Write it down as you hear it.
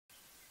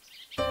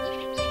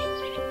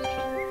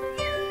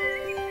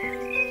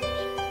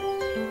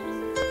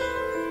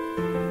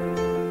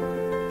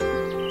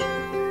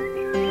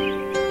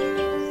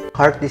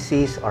Heart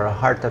disease or a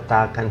heart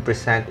attack can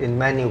present in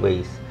many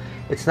ways.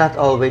 It's not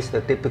always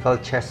the typical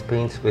chest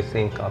pains we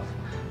think of.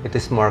 It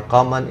is more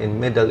common in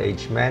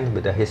middle-aged men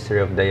with a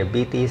history of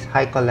diabetes,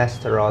 high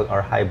cholesterol,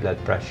 or high blood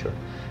pressure.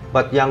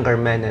 But younger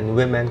men and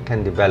women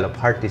can develop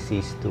heart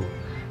disease too.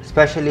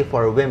 Especially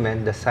for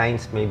women, the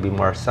signs may be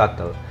more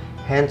subtle.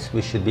 Hence,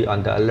 we should be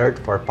on the alert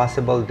for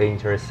possible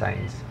dangerous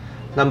signs.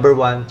 Number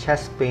 1,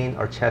 chest pain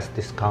or chest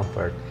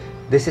discomfort.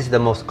 This is the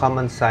most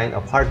common sign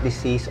of heart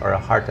disease or a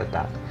heart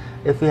attack.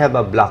 If you have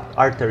a blocked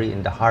artery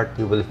in the heart,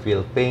 you will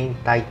feel pain,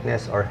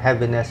 tightness, or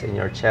heaviness in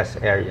your chest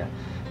area.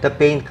 The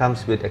pain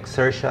comes with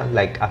exertion,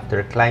 like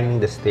after climbing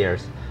the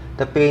stairs.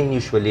 The pain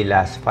usually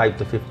lasts 5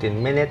 to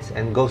 15 minutes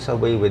and goes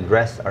away with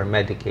rest or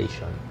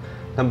medication.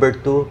 Number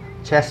 2,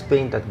 chest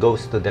pain that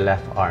goes to the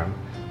left arm.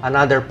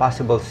 Another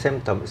possible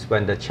symptom is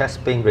when the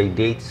chest pain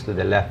radiates to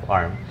the left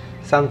arm.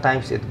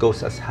 Sometimes it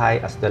goes as high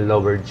as the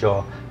lower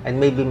jaw and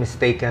may be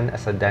mistaken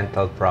as a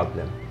dental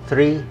problem.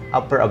 3.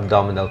 Upper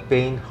abdominal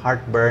pain,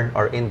 heartburn,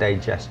 or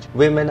indigestion.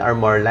 Women are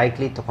more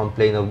likely to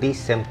complain of these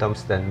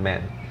symptoms than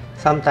men.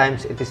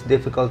 Sometimes it is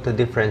difficult to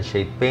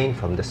differentiate pain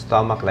from the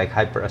stomach like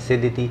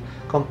hyperacidity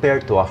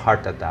compared to a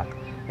heart attack.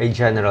 A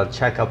general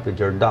checkup with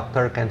your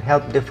doctor can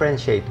help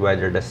differentiate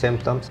whether the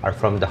symptoms are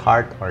from the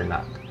heart or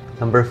not.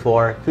 Number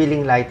 4.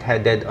 Feeling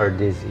lightheaded or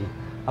dizzy.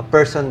 A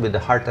person with a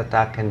heart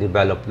attack can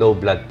develop low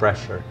blood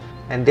pressure,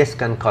 and this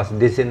can cause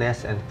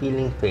dizziness and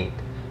feeling faint.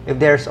 If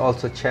there is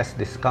also chest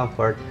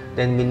discomfort,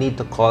 then we need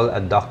to call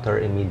a doctor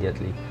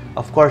immediately.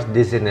 Of course,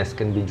 dizziness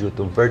can be due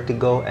to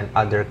vertigo and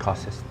other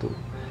causes too.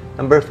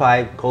 Number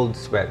 5. Cold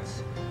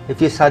sweats.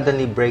 If you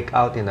suddenly break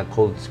out in a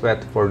cold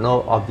sweat for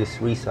no obvious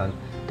reason,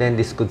 then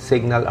this could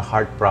signal a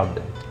heart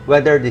problem.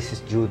 Whether this is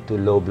due to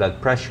low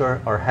blood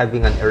pressure or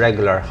having an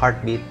irregular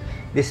heartbeat,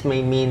 this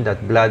may mean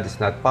that blood is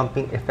not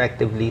pumping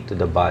effectively to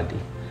the body.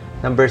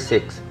 Number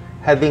 6.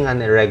 Having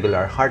an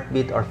irregular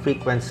heartbeat or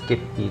frequent skip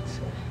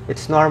beats.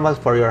 It's normal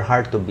for your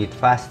heart to beat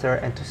faster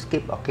and to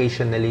skip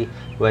occasionally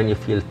when you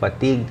feel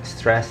fatigued,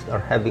 stressed, or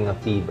having a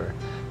fever.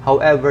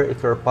 However,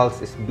 if your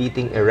pulse is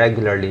beating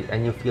irregularly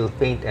and you feel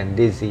faint and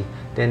dizzy,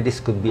 then this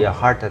could be a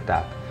heart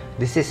attack.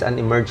 This is an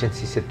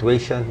emergency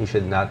situation you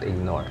should not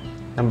ignore.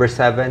 Number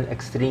 7.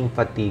 Extreme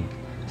fatigue.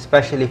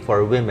 Especially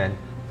for women,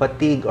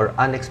 fatigue or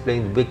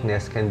unexplained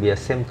weakness can be a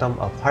symptom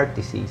of heart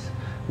disease.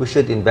 We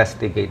should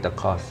investigate the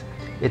cause.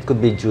 It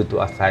could be due to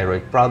a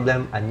thyroid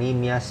problem,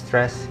 anemia,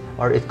 stress,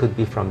 or it could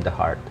be from the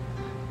heart.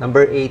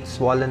 Number 8.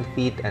 Swollen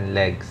feet and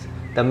legs.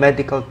 The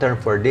medical term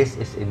for this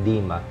is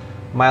edema.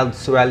 Mild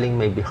swelling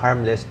may be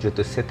harmless due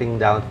to sitting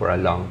down for a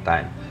long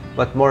time,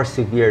 but more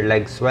severe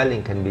leg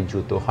swelling can be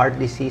due to heart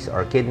disease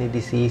or kidney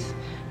disease.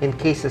 In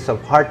cases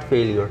of heart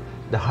failure,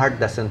 the heart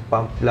doesn't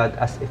pump blood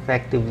as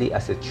effectively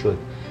as it should.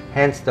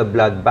 Hence, the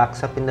blood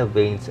backs up in the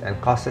veins and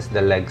causes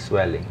the leg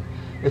swelling.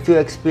 If you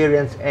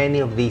experience any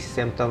of these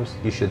symptoms,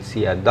 you should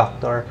see a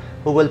doctor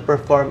who will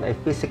perform a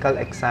physical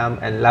exam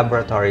and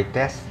laboratory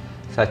tests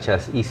such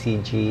as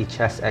ECG,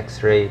 chest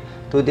X-ray,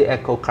 2D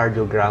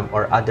echocardiogram,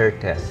 or other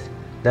tests.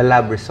 The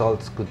lab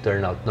results could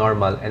turn out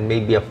normal and may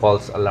be a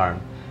false alarm.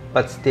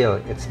 But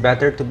still, it's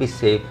better to be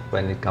safe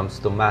when it comes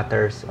to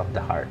matters of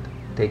the heart.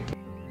 Take care.